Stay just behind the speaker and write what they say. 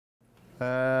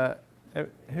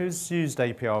Who's used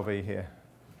APRV here?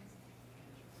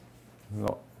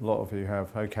 A lot of you have.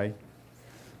 Okay,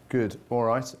 good. All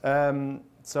right.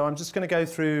 So I'm just going to go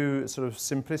through a sort of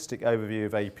simplistic overview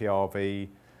of APRV,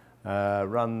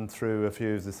 run through a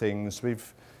few of the things.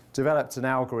 We've developed an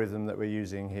algorithm that we're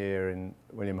using here in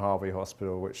William Harvey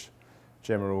Hospital, which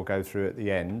Gemma will go through at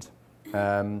the end.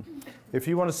 If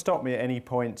you want to stop me at any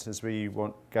point as we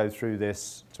go through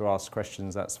this to ask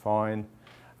questions, that's fine.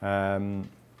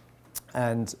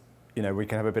 And you know, we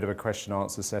can have a bit of a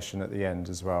question-answer session at the end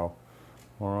as well.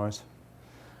 All right.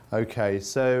 Okay.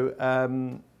 So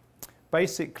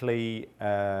basically,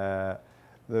 the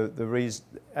reason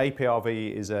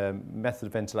APRV is a method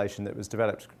of ventilation that was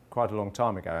developed quite a long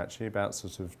time ago, actually, about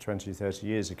sort of 20, 30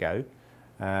 years ago.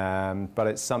 But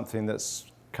it's something that's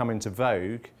come into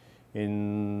vogue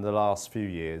in the last few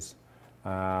years.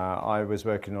 I was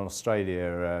working in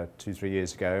Australia 2-3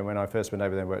 years ago, and when I first went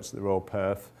over there and worked at the Royal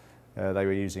Perth, they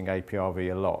were using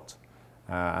APRV a lot,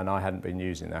 and I hadn't been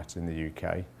using that in the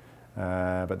UK.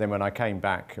 But then when I came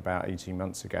back about 18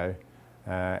 months ago,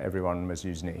 everyone was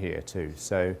using it here too.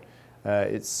 So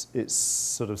it's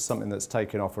sort of something that's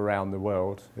taken off around the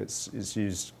world. It's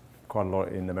used quite a lot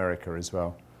in America as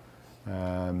well.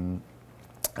 And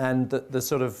the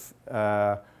sort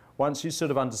of once you sort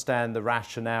of understand the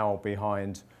rationale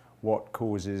behind what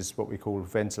causes what we call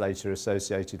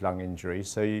ventilator-associated lung injury,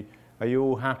 so are you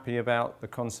all happy about the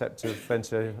concept of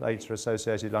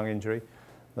ventilator-associated lung injury?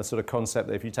 The sort of concept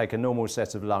that if you take a normal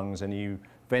set of lungs and you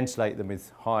ventilate them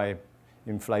with high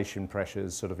inflation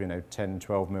pressures, sort of, you know, 10,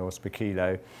 12 mils per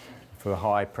kilo for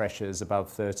high pressures above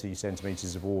 30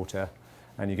 centimetres of water,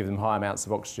 and you give them high amounts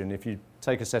of oxygen. If you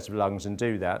take a set of lungs and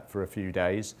do that for a few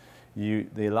days,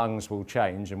 the lungs will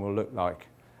change and will look like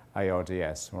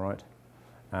ARDS, all right?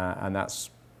 And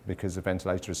that's because of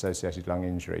ventilator-associated lung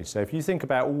injury. So if you think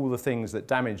about all the things that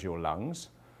damage your lungs,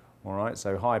 all right,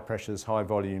 so high pressures, high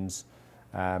volumes,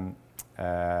 high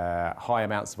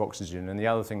amounts of oxygen, and the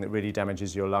other thing that really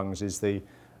damages your lungs is the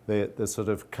sort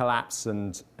of collapse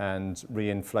and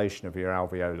reinflation of your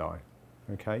alveoli,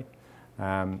 okay?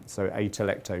 So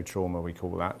atelectotrauma, we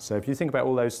call that. So if you think about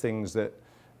all those things that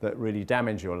really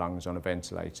damage your lungs on a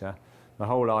ventilator, the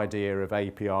whole idea of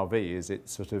APRV is it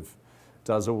sort of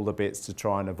does all the bits to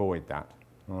try and avoid that,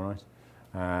 all right?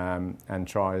 And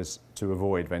tries to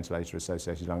avoid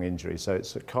ventilator-associated lung injury. So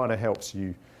it kind of helps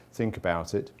you think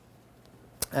about it.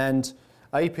 And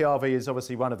APRV is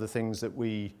obviously one of the things that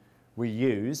we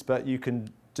use, but you can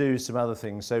do some other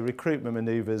things. So recruitment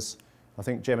manoeuvres, I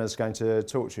think Gemma's going to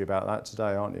talk to you about that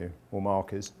today, aren't you? Or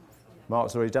Mark is.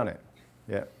 Mark's already done it?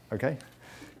 Yeah, okay.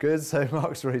 Good, so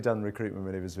Mark's already done recruitment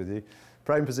manoeuvres with you.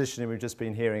 Prone positioning we've just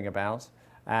been hearing about.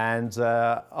 And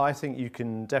I think you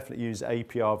can definitely use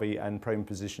APRV and prone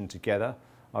position together.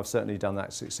 I've certainly done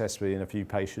that successfully in a few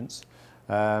patients.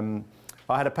 I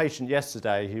had a patient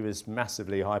yesterday who was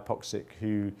massively hypoxic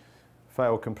who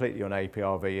failed completely on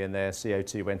APRV and their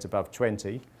CO2 went above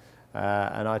 20.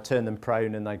 And I turned them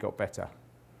prone and they got better.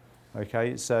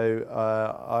 Okay, so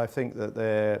I think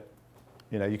that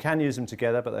you can use them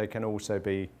together, but they can also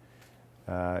be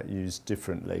used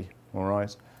differently, all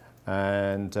right?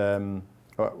 And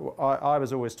I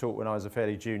was always taught when I was a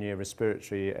fairly junior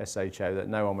respiratory SHO that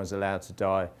no one was allowed to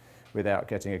die without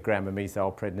getting a gram of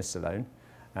methylprednisolone.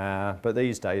 But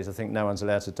these days, I think no one's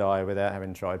allowed to die without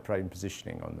having tried prone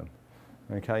positioning on them.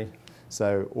 Okay,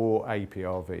 so or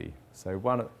APRV. So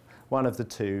one of the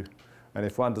two, and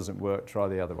if one doesn't work, try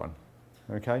the other one.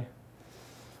 Okay.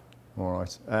 All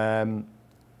right.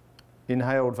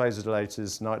 Inhaled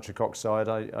vasodilators, nitric oxide.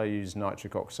 I use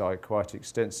nitric oxide quite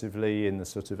extensively in the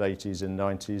sort of 80s and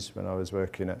 90s when I was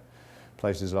working at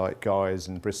places like Guy's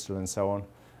and Bristol and so on.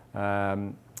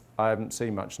 I haven't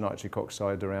seen much nitric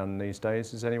oxide around these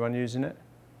days. Is anyone using it?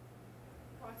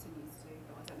 Brighton used to,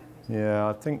 but I don't know. Yeah,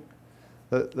 I think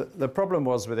the problem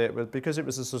was with it was because it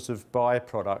was a sort of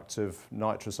byproduct of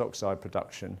nitrous oxide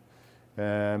production,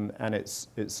 and it's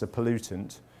a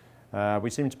pollutant. We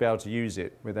seem to be able to use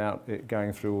it without it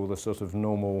going through all the sort of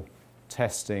normal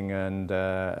testing and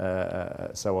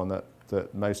so on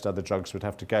that most other drugs would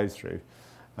have to go through.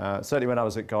 Certainly when I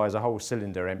was at Guy's, a whole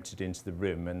cylinder emptied into the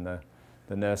room and the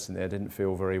nurse in there didn't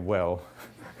feel very well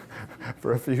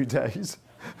for a few days.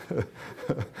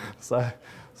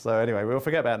 So anyway, we'll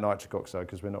forget about nitric oxide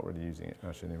because we're not really using it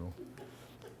much anymore.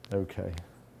 Okay.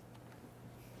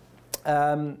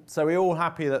 So we're all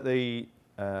happy that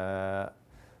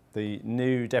the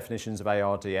new definitions of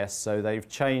ARDS, so they've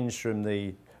changed from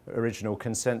the original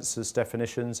consensus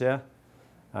definitions, yeah?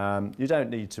 You don't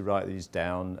need to write these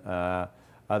down.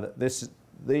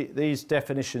 these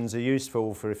definitions are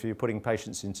useful for if you're putting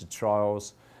patients into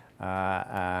trials,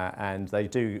 and they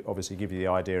do obviously give you the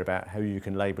idea about who you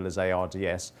can label as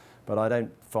ARDS, but I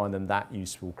don't find them that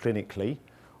useful clinically.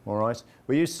 All right.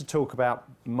 We used to talk about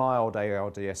mild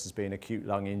ARDS as being acute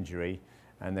lung injury,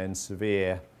 and then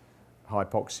severe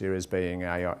hypoxia as being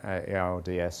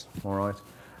ARDS. All right.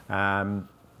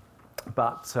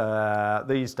 But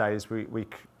these days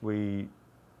we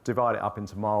divide it up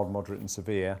into mild, moderate, and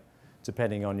severe,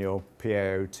 depending on your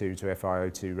PaO2 to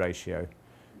FiO2 ratio.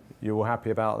 You're all happy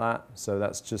about that? So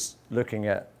that's just looking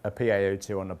at a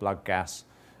PaO2 on the blood gas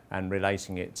and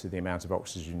relating it to the amount of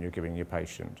oxygen you're giving your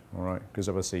patient, all right? Because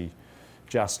obviously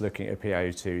just looking at a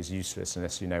PaO2 is useless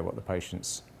unless you know what the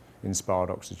patient's inspired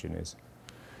oxygen is.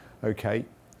 Okay,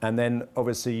 and then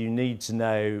obviously you need to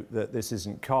know that this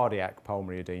isn't cardiac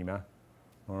pulmonary edema,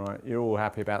 all right? You're all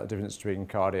happy about the difference between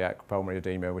cardiac pulmonary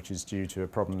edema, which is due to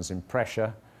problems in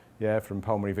pressure, yeah, from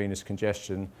pulmonary venous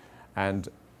congestion, and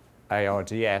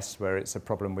ARDS, where it's a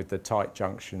problem with the tight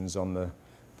junctions on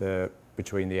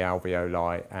between the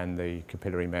alveoli and the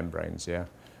capillary membranes, yeah,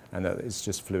 and that it's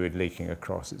just fluid leaking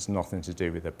across. It's nothing to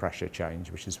do with the pressure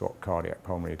change, which is what cardiac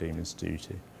pulmonary edema is due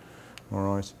to. All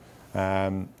right.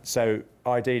 So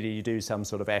ideally, you do some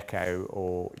sort of echo,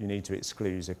 or you need to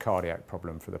exclude a cardiac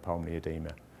problem for the pulmonary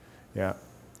edema, yeah.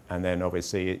 And then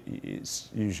obviously, it's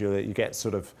usually you get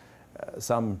sort of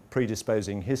some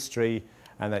predisposing history,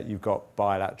 and that you've got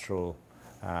bilateral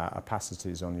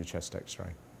opacities on your chest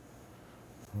X-ray.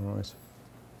 All right.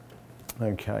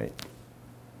 Okay.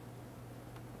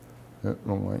 Oh,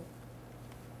 wrong way.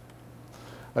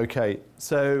 Okay,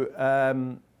 so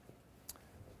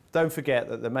don't forget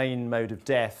that the main mode of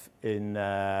death in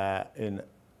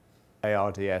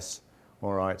ARDS,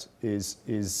 all right, is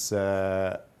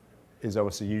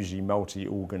obviously usually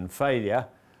multi-organ failure,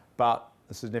 but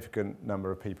a significant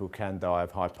number of people can die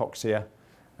of hypoxia,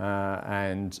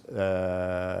 and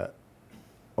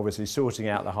obviously sorting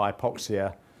out the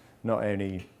hypoxia not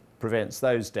only prevents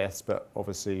those deaths, but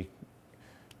obviously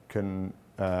can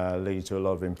lead to a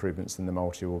lot of improvements in the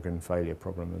multi-organ failure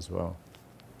problem as well.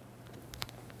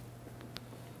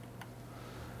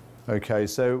 Okay,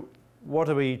 so what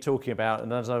are we talking about?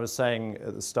 And as I was saying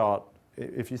at the start,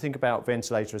 if you think about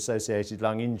ventilator-associated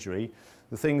lung injury,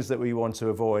 the things that we want to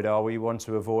avoid are we want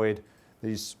to avoid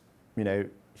these, you know,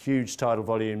 huge tidal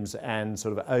volumes and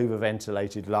sort of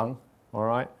over-ventilated lung, all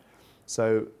right?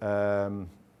 So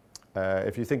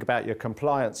if you think about your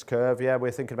compliance curve, yeah,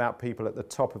 we're thinking about people at the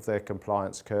top of their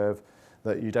compliance curve,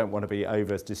 that you don't want to be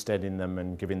over-distending them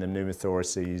and giving them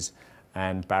pneumothoraces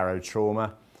and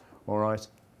barotrauma, all right?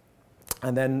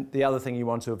 And then the other thing you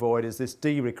want to avoid is this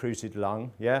de-recruited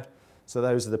lung, yeah? So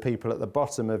those are the people at the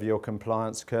bottom of your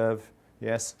compliance curve,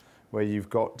 yes, where you've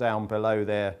got down below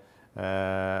there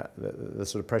the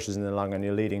sort of pressures in the lung, and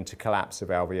you're leading to collapse of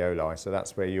alveoli. So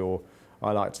that's where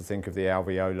I like to think of the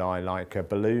alveoli like a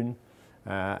balloon,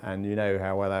 and you know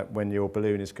how well when your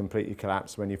balloon is completely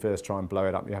collapsed, when you first try and blow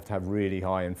it up, you have to have really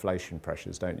high inflation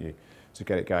pressures, don't you, to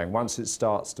get it going. Once it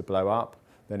starts to blow up,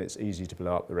 then it's easy to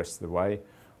blow up the rest of the way,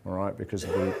 all right, because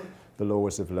of the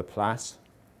laws of Laplace,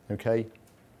 okay?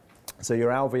 So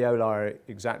your alveoli are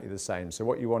exactly the same. So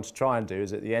what you want to try and do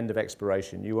is at the end of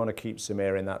expiration, you want to keep some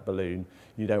air in that balloon.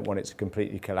 You don't want it to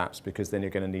completely collapse, because then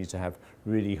you're going to need to have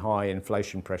really high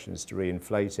inflation pressures to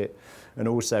reinflate it. And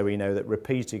also we know that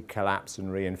repeated collapse and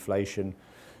reinflation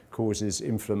causes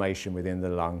inflammation within the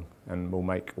lung and will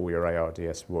make all your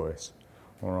ARDS worse,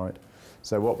 all right?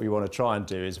 So what we want to try and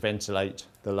do is ventilate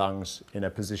the lungs in a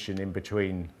position in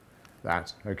between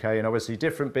that, okay? And obviously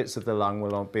different bits of the lung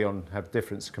will have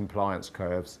different compliance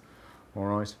curves, all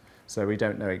right? So we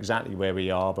don't know exactly where we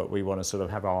are, but we want to sort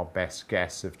of have our best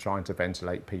guess of trying to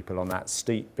ventilate people on that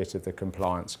steep bit of the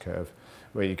compliance curve,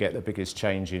 where you get the biggest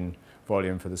change in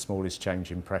volume for the smallest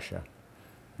change in pressure.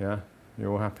 Yeah?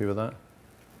 You all happy with that?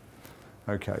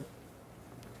 Okay.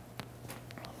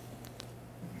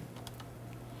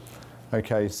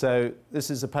 Okay, so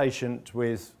this is a patient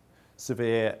with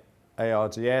severe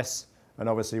ARDS, and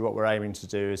obviously what we're aiming to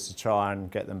do is to try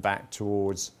and get them back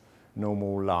towards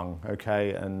normal lung,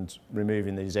 okay, and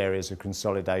removing these areas of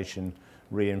consolidation,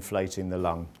 reinflating the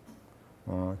lung,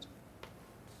 all right.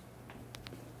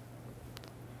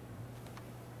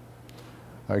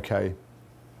 Okay,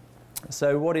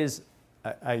 so what is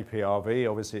APRV?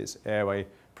 Obviously it's airway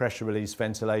pressure release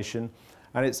ventilation,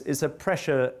 and it's a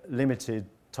pressure limited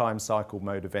time cycle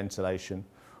mode of ventilation,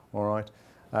 all right.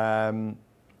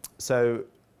 So,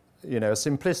 you know, a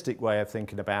simplistic way of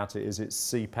thinking about it is it's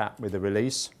CPAP with a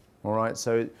release, all right?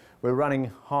 So we're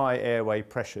running high airway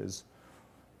pressures,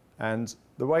 and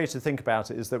the way to think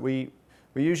about it is that we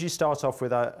we usually start off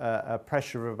with a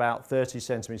pressure of about 30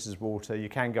 centimetres of water. You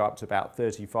can go up to about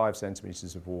 35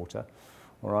 centimetres of water.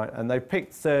 All right, and they've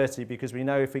picked 30 because we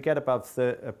know if we get above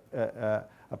a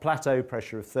plateau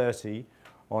pressure of 30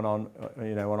 on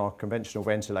our conventional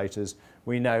ventilators,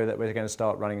 we know that we're going to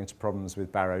start running into problems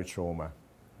with barotrauma.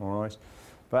 All right,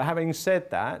 but having said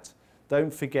that,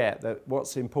 don't forget that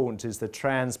what's important is the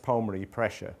transpulmonary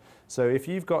pressure. So if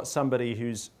you've got somebody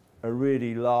who's a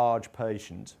really large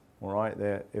patient, all right,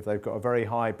 if they've got a very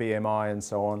high BMI and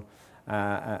so on,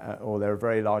 or they're a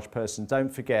very large person,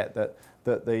 don't forget that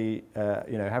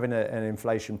having an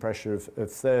inflation pressure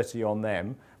of 30 on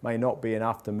them may not be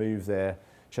enough to move their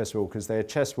chest wall, because their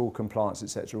chest wall compliance,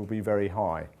 etc., will be very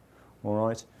high. All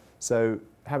right, so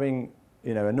having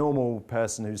a normal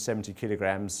person who's 70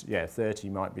 kilograms, yeah, 30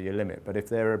 might be your limit. But if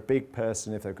they're a big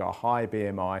person, if they've got a high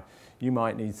BMI, you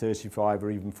might need 35 or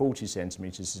even 40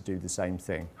 centimetres to do the same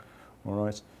thing. All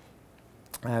right.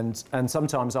 And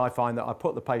sometimes I find that I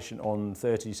put the patient on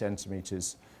 30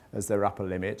 centimetres as their upper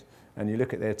limit, and you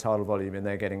look at their tidal volume and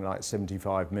they're getting like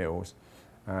 75 mils,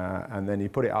 and then you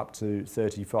put it up to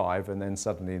 35, and then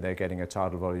suddenly they're getting a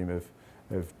tidal volume of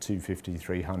 250,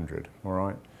 300, all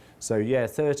right? So yeah,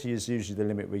 30 is usually the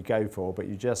limit we go for, but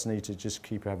you just need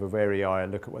to have a wary eye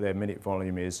and look at what their minute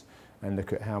volume is and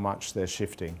look at how much they're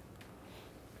shifting.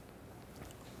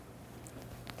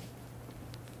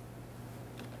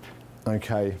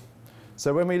 Okay,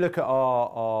 so when we look at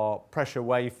our pressure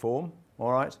waveform,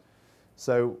 all right,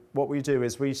 so what we do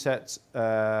is we set,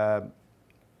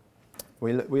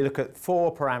 we look at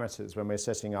 4 parameters when we're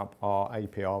setting up our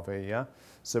APRV, yeah?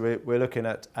 So we're looking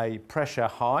at a pressure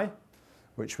high,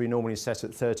 which we normally set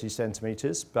at 30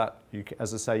 centimetres, but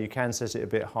as I say, you can set it a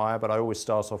bit higher, but I always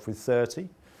start off with 30,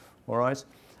 all right?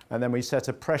 And then we set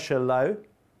a pressure low,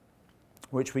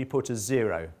 which we put as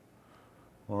 0,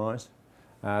 all right?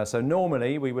 So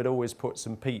normally we would always put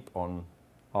some PEEP on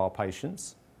our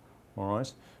patients, all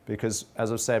right? Because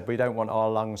as I've said, we don't want our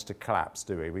lungs to collapse,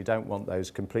 do we? We don't want those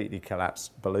completely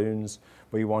collapsed balloons.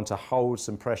 We want to hold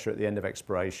some pressure at the end of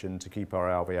expiration to keep our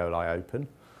alveoli open,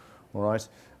 all right?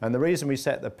 And the reason we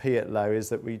set the P at low is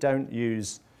that we don't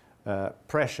use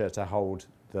pressure to hold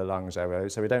the lungs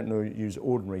alveoli, so we don't use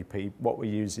ordinary PEEP. What we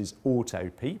use is auto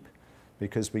PEEP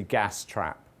because we gas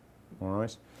trap, all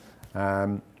right?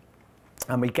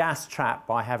 And we gas trap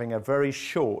by having a very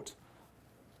short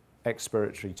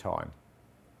expiratory time,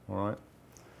 all right?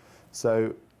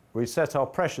 So we set our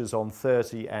pressures on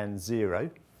 30 and 0,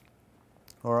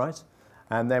 all right?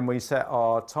 And then we set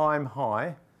our time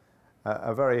high,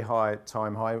 a very high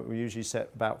time high. We usually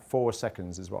set about 4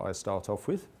 seconds is what I start off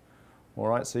with, all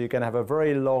right? So you're going to have a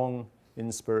very long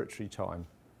inspiratory time.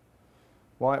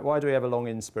 Why do we have a long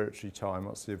inspiratory time?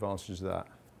 What's the advantage of that?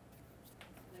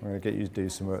 I'm going to get you to do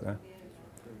some work there.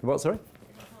 What, sorry?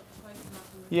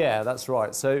 Yeah, that's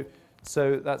right. So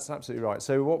that's absolutely right.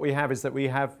 So what we have is that we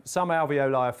have some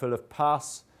alveoli are full of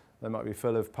pus, they might be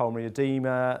full of pulmonary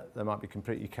edema, they might be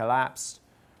completely collapsed,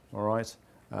 all right?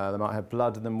 They might have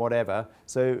blood in them, whatever.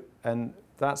 So, and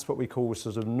that's what we call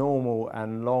sort of normal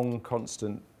and long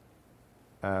constant,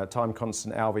 time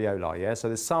constant alveoli, yeah? So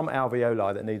there's some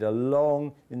alveoli that need a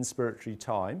long inspiratory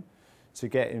time to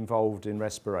get involved in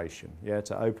respiration, yeah?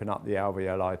 To open up the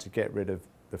alveoli, to get rid of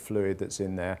the fluid that's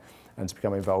in there and to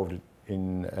become involved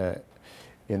in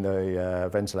the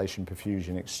ventilation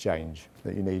perfusion exchange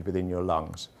that you need within your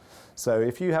lungs. So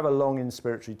if you have a long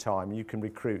inspiratory time, you can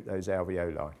recruit those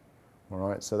alveoli, all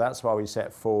right? So that's why we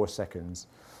set 4 seconds,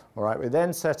 all right? We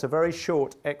then set a very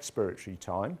short expiratory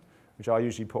time, which I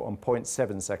usually put on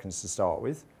 0.7 seconds to start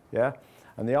with, yeah?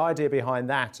 And the idea behind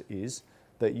that is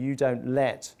that you don't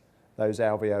let those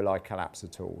alveoli collapse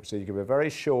at all. So you give a very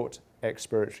short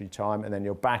expiratory time and then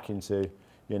you're back into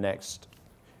your next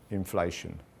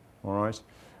inflation, all right?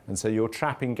 And so you're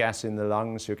trapping gas in the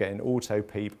lungs, you're getting auto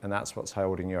PEEP, and that's what's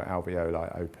holding your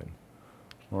alveoli open,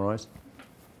 all right?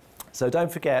 So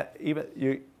don't forget,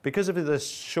 because of the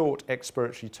short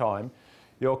expiratory time,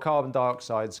 your carbon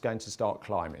dioxide is going to start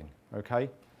climbing, okay?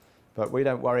 But we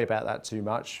don't worry about that too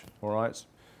much, all right?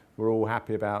 We're all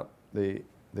happy about the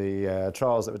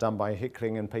trials that were done by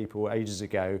Hickling and people ages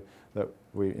ago that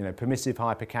permissive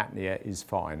hypercapnia is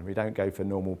fine. We don't go for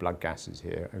normal blood gases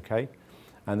here, okay?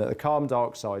 And that the carbon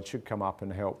dioxide should come up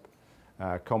and help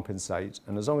compensate.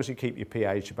 And as long as you keep your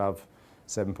pH above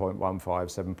 7.15,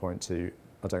 7.2,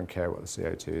 I don't care what the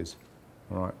CO2 is,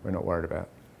 all right? We're not worried about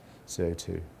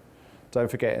CO2.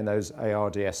 Don't forget in those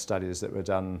ARDS studies that were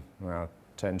done, well,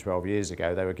 10, 12 years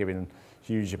ago, they were giving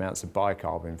huge amounts of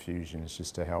bicarb infusions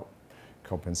just to help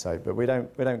compensate, but we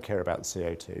don't care about the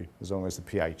CO2 as long as the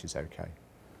pH is okay.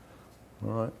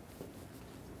 All right.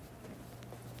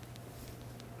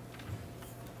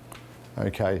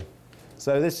 Okay,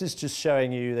 so this is just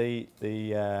showing you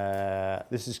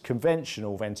this is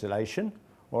conventional ventilation,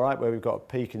 all right, where we've got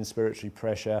peak inspiratory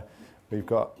pressure, we've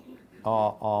got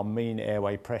our mean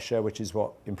airway pressure, which is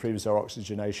what improves our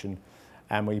oxygenation,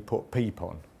 and we put PEEP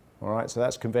on, all right, so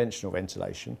that's conventional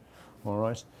ventilation, all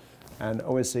right, and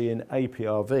obviously in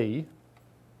APRV,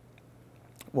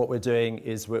 what we're doing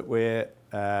is we're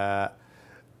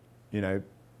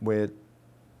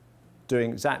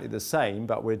doing exactly the same,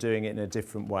 but we're doing it in a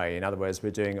different way. In other words,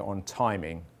 we're doing it on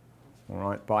timing, all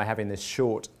right? By having this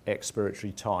short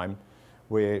expiratory time,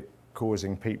 we're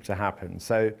causing PEEP to happen.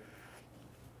 So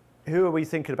who are we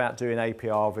thinking about doing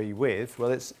APRV with?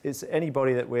 Well, it's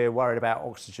anybody that we're worried about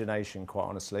oxygenation, quite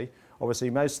honestly. Obviously,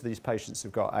 most of these patients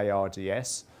have got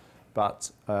ARDS,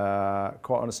 but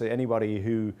quite honestly, anybody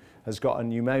who has got a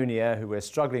pneumonia, who we're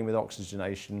struggling with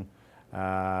oxygenation,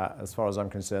 as far as I'm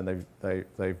concerned,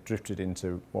 they've drifted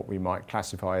into what we might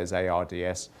classify as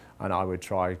ARDS, and I would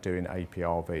try doing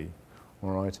APRV,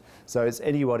 all right? So it's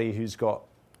anybody who's got,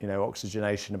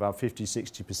 oxygenation above 50,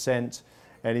 60%,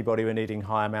 anybody who are needing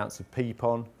high amounts of PEEP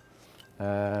on.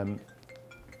 That's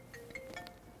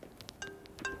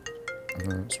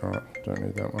right, don't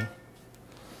need that one.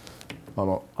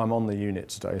 I'm on the unit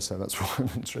today, so that's why I'm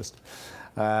interested.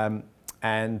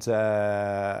 And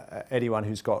anyone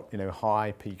who's got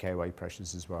high peak airway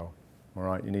pressures as well. All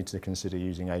right, you need to consider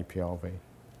using APRV.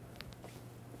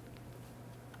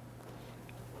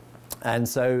 And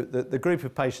so the group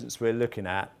of patients we're looking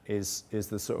at is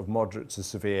the sort of moderate to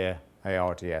severe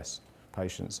ARDS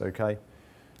patients. Okay,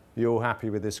 you all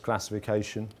happy with this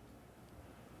classification?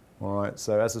 All right.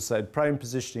 So as I said, prone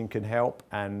positioning can help,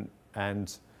 and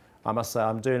I must say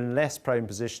I'm doing less prone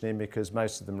positioning because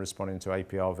most of them responding to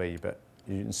APRV, but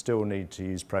you can still need to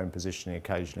use prone positioning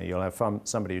occasionally. You'll have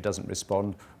somebody who doesn't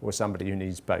respond or somebody who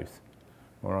needs both.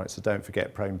 All right, so don't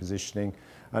forget prone positioning.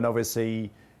 And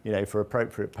obviously, for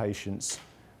appropriate patients,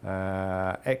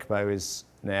 ECMO is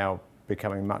now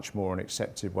becoming much more an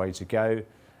accepted way to go.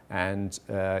 And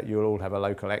you'll all have a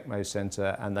local ECMO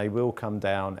centre, and they will come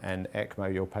down and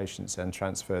ECMO your patients and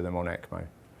transfer them on ECMO.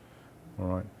 All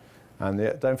right.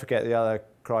 And don't forget the other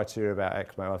criteria about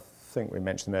ECMO. I think we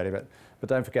mentioned them earlier, but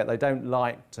don't forget they don't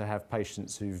like to have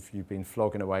patients you've been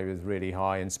flogging away with really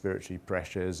high inspiratory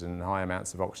pressures and high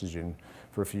amounts of oxygen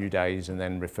for a few days and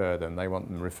then refer them. They want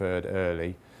them referred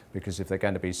early, because if they're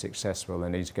going to be successful, they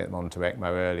need to get them onto ECMO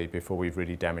early before we've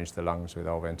really damaged the lungs with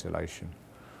our ventilation.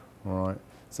 All right.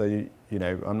 So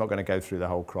I'm not going to go through the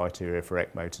whole criteria for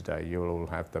ECMO today. You'll all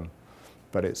have them,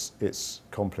 but it's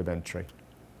complementary.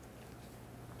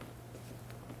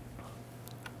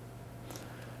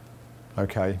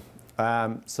 Okay,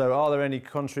 so are there any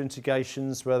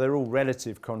contraindications? Well, they're all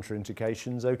relative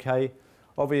contraindications, okay?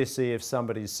 Obviously, if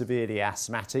somebody's severely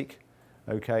asthmatic,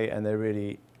 okay, and they're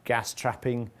really gas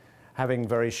trapping, having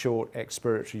very short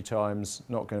expiratory times,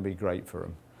 not going to be great for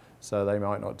them. So they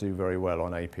might not do very well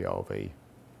on APRV,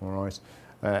 all right?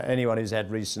 Anyone who's had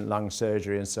recent lung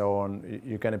surgery and so on,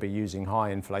 you're going to be using high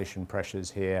inflation pressures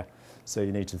here, so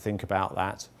you need to think about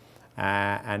that.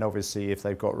 And obviously, if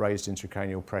they've got raised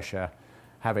intracranial pressure,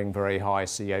 having very high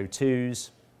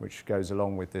CO2s, which goes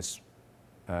along with this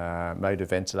mode of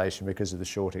ventilation because of the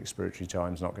short expiratory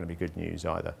time, is not going to be good news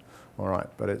either. All right,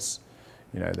 but it's,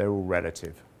 they're all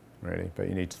relative, really, but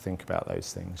you need to think about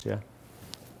those things, yeah?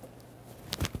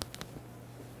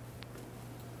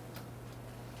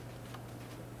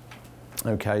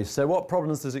 Okay, so what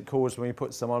problems does it cause when we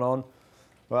put someone on?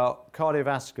 Well,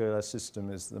 cardiovascular system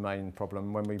is the main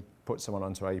problem when we put someone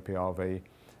onto APRV.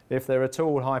 If they're at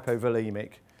all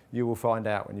hypovolemic, you will find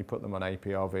out when you put them on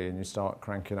APRV and you start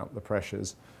cranking up the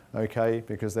pressures, okay,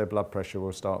 because their blood pressure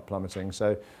will start plummeting.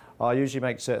 So I usually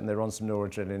make certain they're on some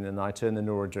noradrenaline, and I turn the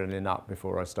noradrenaline up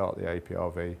before I start the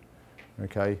APRV,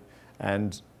 okay,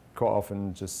 and quite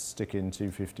often just stick in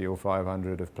 250 or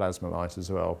 500 of plasma light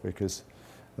as well, because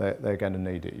they're going to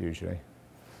need it usually.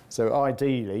 So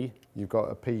ideally, you've got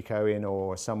a pico in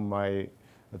or some way,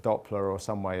 a Doppler or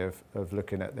some way of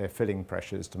looking at their filling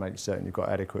pressures to make certain you've got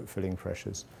adequate filling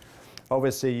pressures.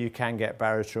 Obviously, you can get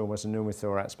barotraumas and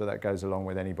pneumothorax, but that goes along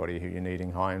with anybody who you're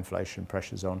needing high inflation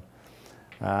pressures on.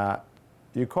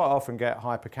 You quite often get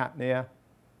hypercapnia,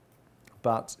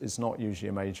 but it's not usually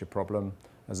a major problem.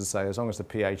 As I say, as long as the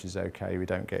pH is okay, we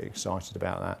don't get excited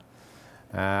about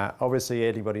that. Obviously,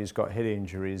 anybody who's got head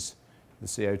injuries, the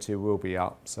CO2 will be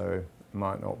up, so it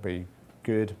might not be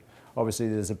good. Obviously,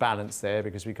 there's a balance there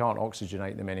because we can't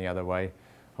oxygenate them any other way.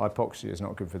 Hypoxia is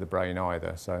not good for the brain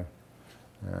either, so.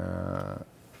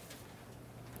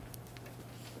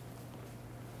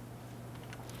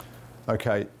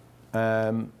 Okay.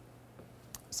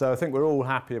 So I think we're all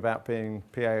happy about being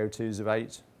PaO2s of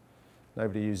 8.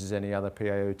 Nobody uses any other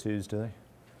PaO2s, do they?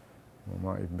 Or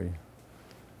might even be.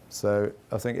 So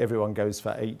I think everyone goes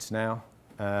for 8 now.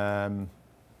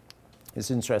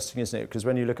 It's interesting, isn't it? Because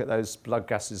when you look at those blood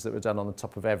gases that were done on the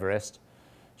top of Everest,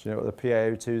 do you know what the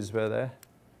PaO2s were there?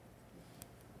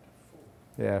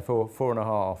 4. Yeah,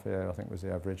 4.5. Yeah, I think was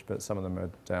the average, but some of them are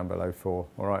down below 4.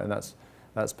 All right, and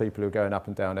that's people who are going up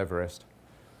and down Everest.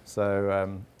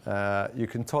 So you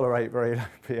can tolerate very low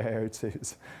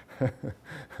PaO2s.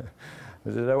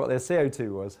 Did you know what their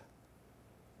CO2 was?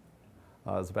 It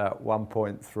was about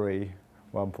 1.3,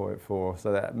 1.4.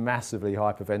 So they're massively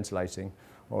hyperventilating.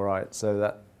 All right,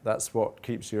 so that's what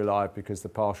keeps you alive, because the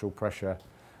partial pressure,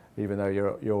 even though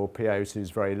your PaO2 is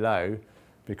very low,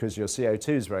 because your CO2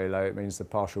 is very low, it means the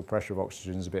partial pressure of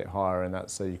oxygen is a bit higher, and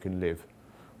that's so you can live.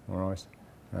 All right.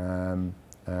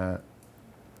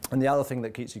 And the other thing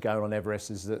that keeps you going on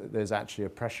Everest is that there's actually a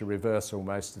pressure reversal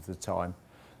most of the time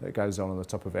that goes on the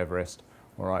top of Everest.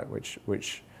 All right,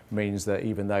 which means that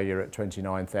even though you're at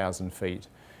 29,000 feet,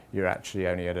 you're actually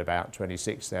only at about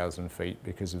 26,000 feet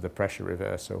because of the pressure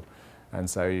reversal. And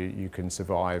so you can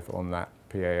survive on that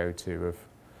PaO2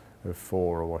 of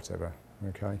 4 or whatever,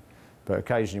 okay? But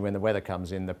occasionally when the weather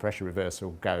comes in, the pressure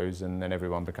reversal goes and then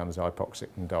everyone becomes hypoxic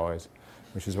and dies,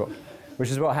 which is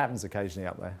what happens occasionally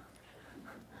up there.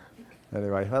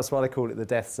 Anyway, that's why they call it the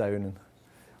death zone, and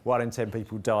 1 in 10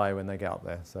 people die when they get up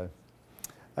there. So,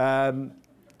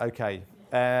 okay.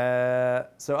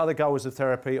 So other goals of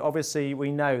therapy, obviously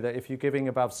we know that if you're giving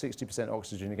above 60%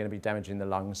 oxygen, you're going to be damaging the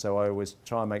lungs, so I always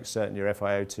try and make certain your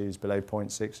FiO2 is below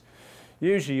 0.6.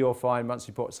 Usually you'll find once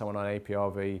you put someone on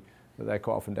APRV that they're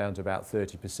quite often down to about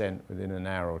 30% within an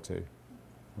hour or two.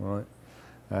 All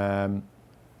right.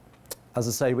 As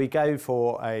I say, we go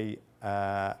for a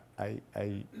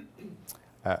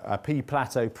P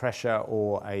plateau pressure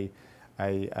or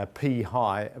a P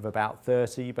high of about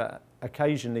 30, but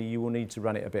occasionally you will need to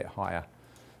run it a bit higher.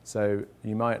 So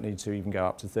you might need to even go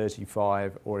up to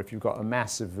 35, or if you've got a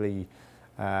massively,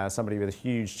 somebody with a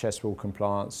huge chest wall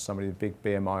compliance, somebody with a big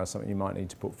BMI or something, you might need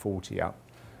to put 40 up,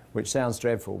 which sounds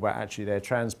dreadful, but actually their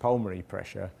transpulmonary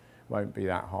pressure won't be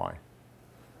that high.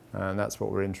 And that's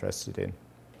what we're interested in.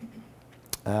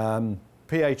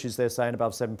 pHs, they're saying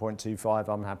above 7.25.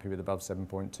 I'm happy with above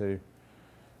 7.2.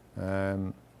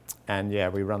 And yeah,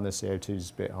 we run the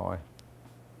CO2s a bit high.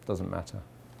 Doesn't matter.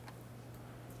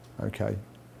 Okay.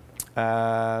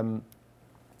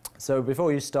 So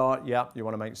before you start, yeah, you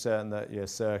want to make certain that your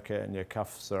circuit and your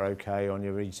cuffs are okay on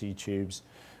your ET tubes,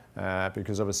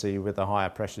 because obviously with the higher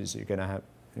pressures you're going to have,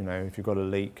 you know, if you've got a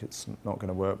leak, it's not going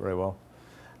to work very well.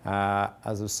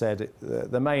 As I've said,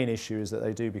 the main issue is that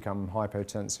they do become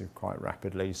hypotensive quite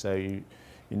rapidly, so you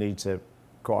need to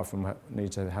quite often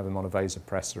have them on a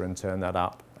vasopressor and turn that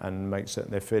up and make certain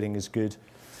their filling is good.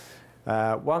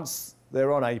 Once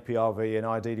they're on APRV, and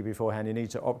ideally beforehand, you need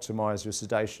to optimise your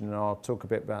sedation, and I'll talk a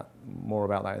bit more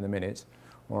about that in a minute.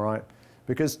 All right,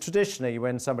 because traditionally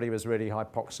when somebody was really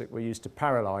hypoxic, we used to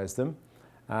paralyse them,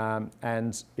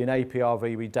 and in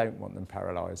APRV we don't want them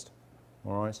paralysed.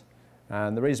 All right.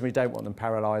 And the reason we don't want them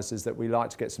paralysed is that we like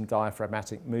to get some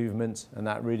diaphragmatic movement, and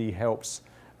that really helps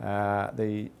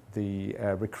the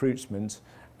recruitment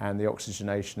and the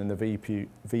oxygenation and the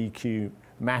VQ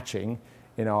matching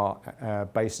in our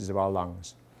bases of our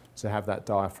lungs, to have that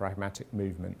diaphragmatic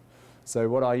movement. So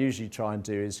what I usually try and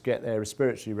do is get their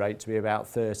respiratory rate to be about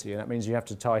 30, and that means you have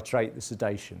to titrate the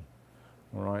sedation.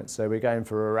 All right, so we're going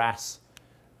for a RAS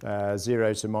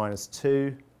 0 to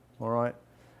 -2, all right,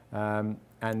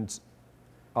 and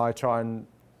I try and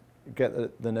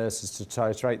get the nurses to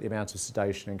titrate the amount of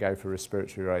sedation and go for a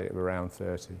respiratory rate of around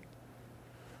 30.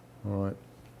 All right.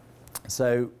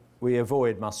 So we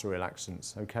avoid muscle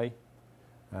relaxants, okay?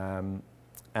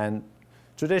 And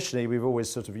traditionally we've always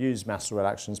sort of used muscle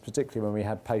relaxants, particularly when we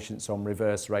had patients on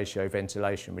reverse ratio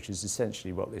ventilation, which is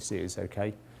essentially what this is,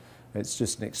 okay? It's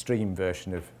just an extreme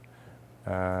version of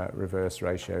reverse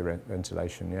ratio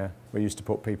ventilation, yeah? We used to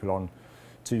put people on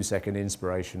 2-second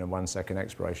inspiration and 1-second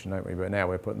expiration, don't we? But now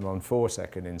we're putting them on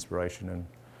 4-second inspiration and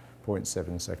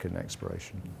 0.7-second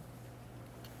expiration.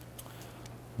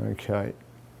 Okay.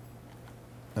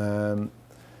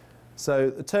 So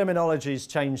the terminology's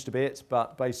changed a bit,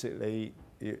 but basically,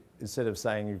 instead of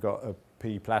saying you've got a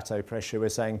P plateau pressure, we're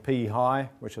saying P high,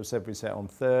 which I've said we set on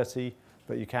 30,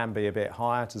 but you can be a bit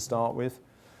higher to start with.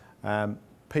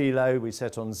 P low, we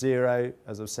set on 0.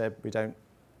 As I've said, we don't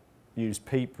use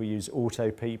PEEP, we use auto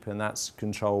PEEP, and that's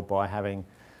controlled by having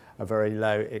a very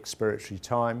low expiratory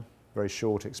time, very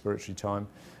short expiratory time,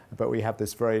 but we have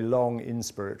this very long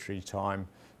inspiratory time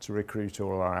to recruit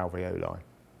all our alveoli.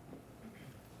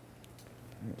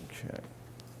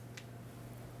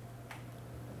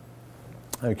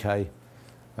 Okay.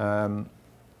 I'm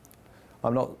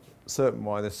not certain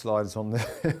why this slide's on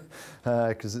there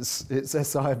because it's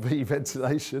SIV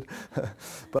ventilation.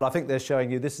 But I think they're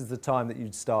showing you this is the time that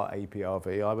you'd start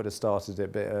APRV. I would have started it a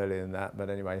bit earlier than that.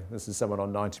 But anyway, this is someone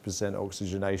on 90%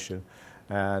 oxygenation,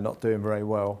 not doing very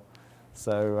well.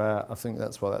 So I think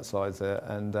that's why that slide's there.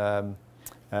 And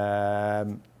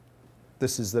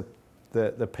this is the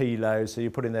P low. So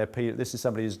you put in their P. This is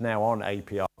somebody who's now on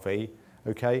APRV.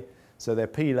 Okay. So their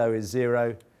P low is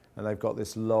 0, and they've got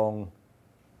this long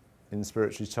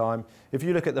inspiratory time. If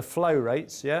you look at the flow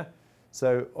rates, yeah,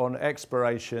 so on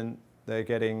expiration, they're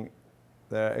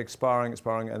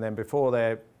expiring, and then before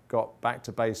they've got back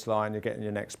to baseline, you're getting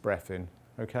your next breath in,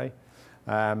 okay?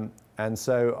 And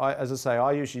so, as I say,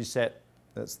 I usually set,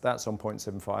 that's on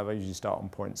 0.75, I usually start on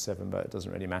 0.7, but it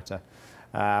doesn't really matter.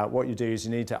 What you do is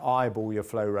you need to eyeball your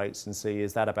flow rates and see,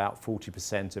 is that about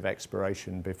 40% of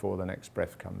expiration before the next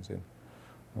breath comes in,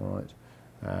 all right?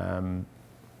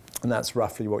 And that's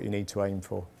roughly what you need to aim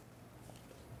for.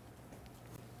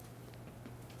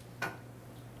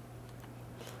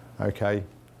 Okay.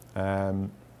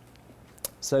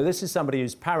 So this is somebody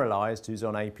who's paralysed, who's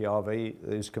on APRV,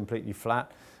 who's completely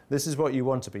flat. This is what you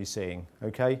want to be seeing,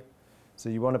 okay? So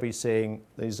you want to be seeing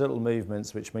these little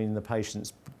movements, which mean the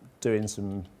patient's doing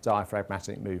some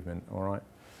diaphragmatic movement, all right?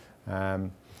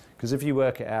 Because if you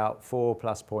work it out, 4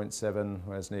 plus 0.7,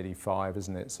 well, it's nearly 5,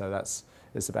 isn't it? So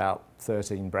it's about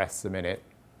 13 breaths a minute.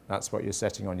 That's what you're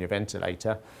setting on your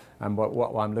ventilator. And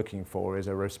what I'm looking for is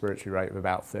a respiratory rate of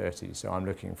about 30. So I'm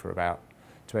looking for about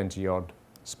 20 odd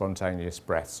spontaneous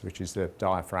breaths, which is the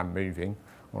diaphragm moving,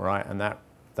 all right? And that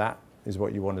is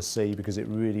what you want to see because it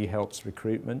really helps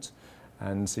recruitment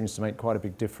and seems to make quite a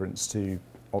big difference to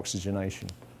oxygenation.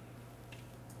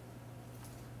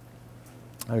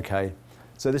 Okay,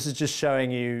 so this is just showing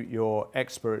you your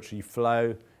expiratory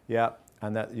flow, yeah,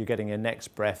 and that you're getting your next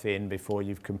breath in before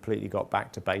you've completely got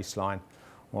back to baseline,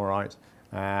 all right?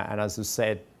 And as I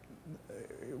said,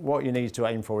 what you need to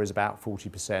aim for is about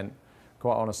 40%.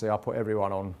 Quite honestly, I put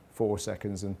everyone on 4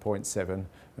 seconds and 0.7,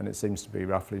 and it seems to be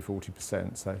roughly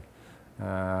 40%. So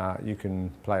you can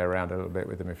play around a little bit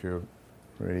with them if you're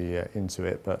really into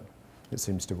it, but it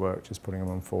seems to work just putting them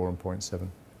on 4 and 0.7.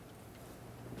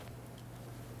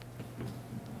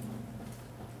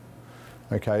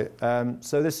 Okay,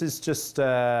 so this is just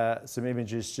some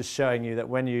images just showing you that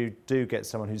when you do get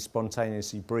someone who's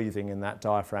spontaneously breathing and that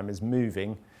diaphragm is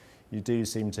moving, you do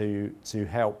seem to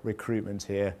help recruitment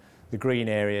here. The green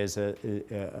areas are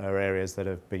areas that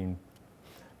have been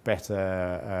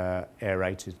better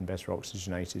aerated and better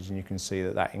oxygenated, and you can see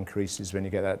that that increases when you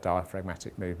get that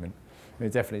diaphragmatic movement. And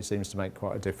it definitely seems to make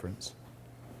quite a difference.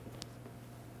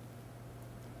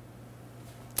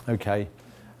 Okay.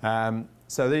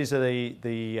 So these are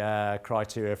the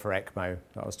criteria for ECMO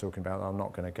that I was talking about. I'm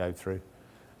not going to go through.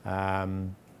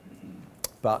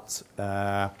 But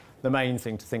the main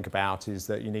thing to think about is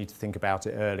that you need to think about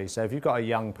it early. So if you've got a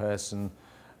young person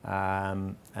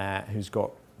who's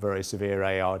got very severe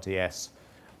ARDS,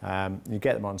 you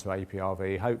get them onto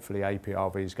APRV. Hopefully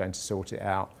APRV is going to sort it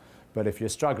out. But if you're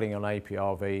struggling on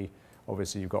APRV,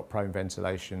 obviously you've got prone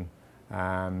ventilation.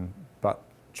 But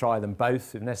try them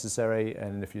both if necessary,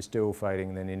 and if you're still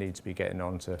failing, then you need to be getting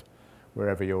on to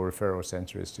wherever your referral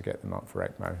centre is to get them up for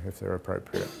ECMO if they're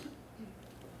appropriate.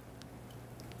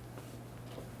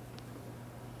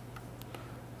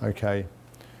 Okay,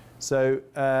 so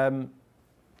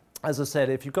as I said,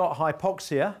 if you've got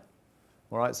hypoxia,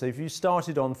 all right, so if you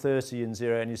started on 30 and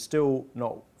 0 and you're still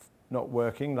not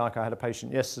working, like I had a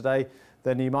patient yesterday,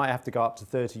 then you might have to go up to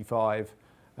 35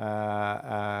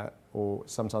 or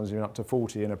sometimes even up to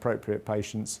 40 in appropriate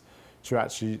patients to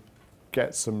actually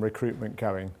get some recruitment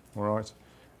going, all right?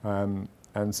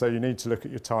 And so you need to look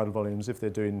at your tidal volumes. If they're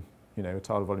doing, you know, a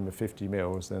tidal volume of 50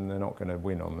 mils, then they're not going to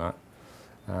win on that.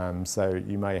 So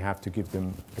you may have to give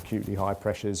them acutely high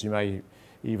pressures. You may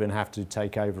even have to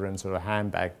take over and sort of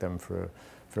handbag them for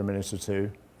a minute or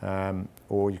two.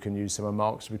 Or you can use some of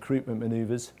Mark's recruitment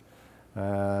manoeuvres,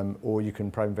 or you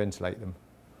can prone ventilate them.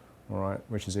 All right,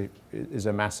 which is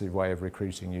a massive way of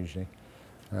recruiting usually.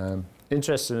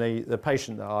 Interestingly, the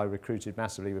patient that I recruited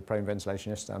massively with prone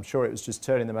ventilation yesterday, I'm sure it was just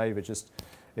turning them over,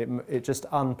 it just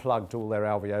unplugged all their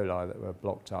alveoli that were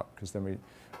blocked up, because then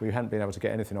we hadn't been able to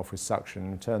get anything off with suction,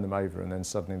 and turn them over, and then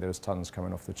suddenly there was tons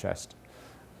coming off the chest.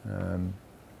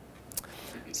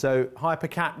 So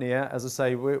hypercapnia, as I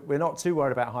say, we're not too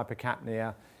worried about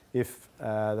hypercapnia if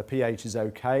the pH is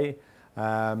okay.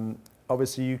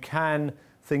 Obviously you can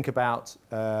think about,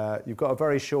 you've got a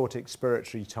very short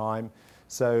expiratory time,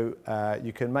 So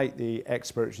you can make the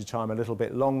expiratory time a little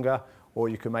bit longer, or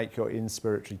you can make your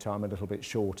inspiratory time a little bit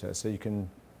shorter. So you can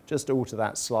just alter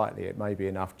that slightly. It may be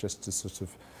enough just to sort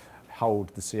of hold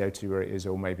the CO2 where it is,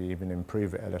 or maybe even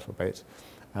improve it a little bit.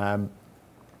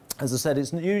 As I said,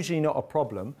 it's usually not a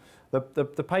problem.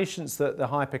 The patients that the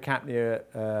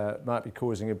hypercapnia might be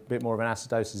causing a bit more of an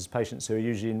acidosis is patients who are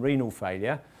usually in renal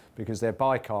failure because their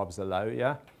bicarbs are low,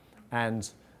 yeah, and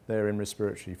they're in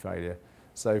respiratory failure.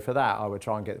 So for that, I would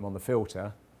try and get them on the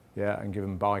filter, yeah, and give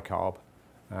them bicarb,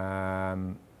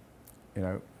 you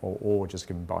know, or just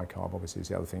give them bicarb, obviously, is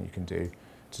the other thing you can do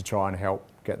to try and help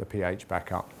get the pH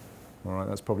back up. All right,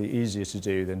 that's probably easier to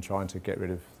do than trying to get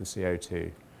rid of the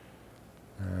CO2.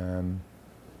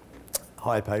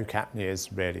 Hypocapnia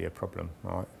is rarely a problem.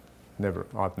 Right?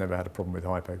 I've never had a problem with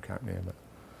hypocapnia. But,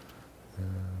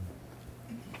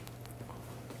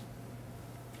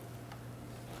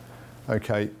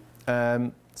 okay,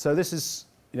 so this is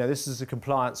the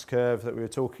compliance curve that we were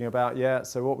talking about. Yeah.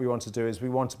 So what we want to do is we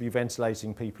want to be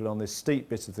ventilating people on this steep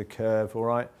bit of the curve. All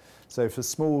right. So for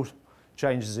small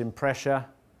changes in pressure.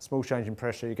 Small change in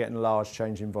pressure, you're getting a large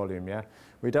change in volume, yeah?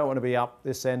 We don't want to be up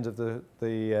this end of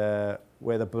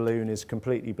where the balloon is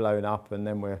completely blown up, and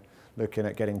then we're looking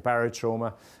at getting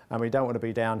barotrauma. And we don't want to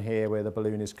be down here where the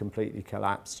balloon is completely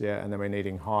collapsed, yeah? And then we're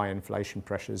needing high inflation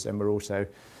pressures, and we're also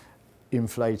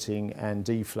inflating and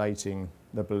deflating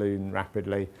the balloon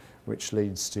rapidly, which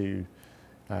leads to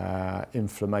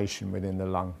inflammation within the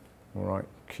lung, all right?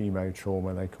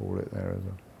 Chemotrauma, they call it there as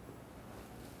well.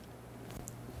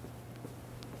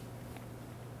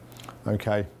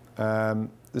 Okay,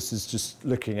 this is just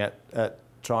looking at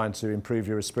trying to improve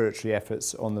your respiratory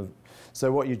efforts on the...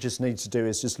 So what you just need to do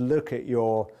is just look at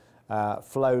your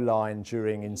flow line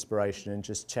during inspiration and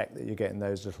just check that you're getting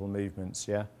those little movements,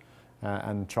 yeah?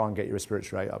 And try and get your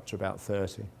respiratory rate up to about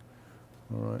 30.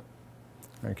 All right.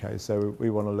 Okay, so we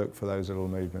want to look for those little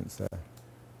movements there.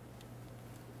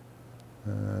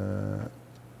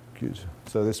 Good.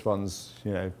 So this one's,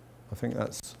 you know, I think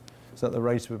that's... Is that the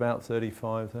rate of about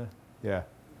 35 there? Yeah,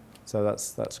 so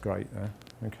that's great there.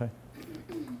 Okay.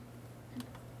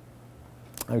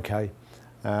 Okay,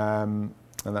 and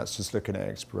that's just looking at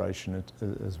expiration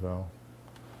as well.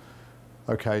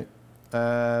 Okay,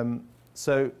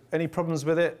 so any problems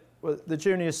with it? Well, the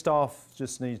junior staff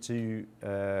just need to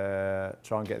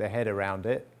try and get their head around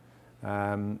it,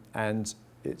 and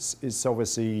it's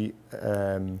obviously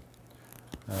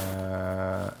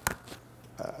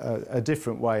a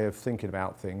different way of thinking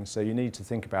about things. So you need to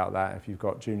think about that. If you've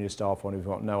got junior staff on who've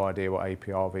got no idea what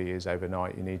APRV is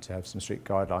overnight, you need to have some strict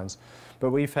guidelines. But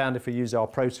we found if we use our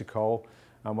protocol,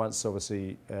 and once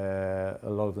obviously a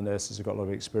lot of the nurses have got a lot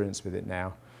of experience with it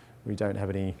now, we don't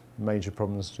have any major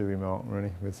problems, do we, Mark,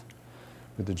 really, with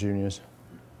the juniors.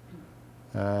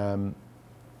 And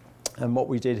what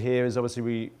we did here is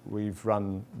obviously we've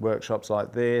run workshops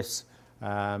like this.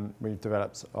 We've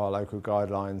developed our local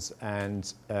guidelines,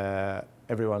 and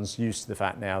everyone's used to the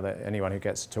fact now that anyone who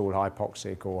gets at all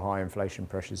hypoxic or high inflation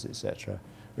pressures, etc.,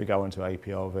 we go onto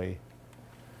APRV.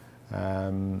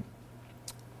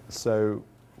 So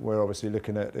we're obviously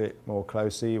looking at it more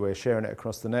closely. We're sharing it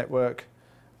across the network,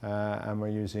 and we're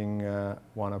using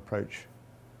one approach.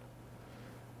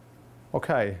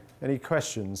 Okay, any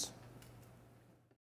questions?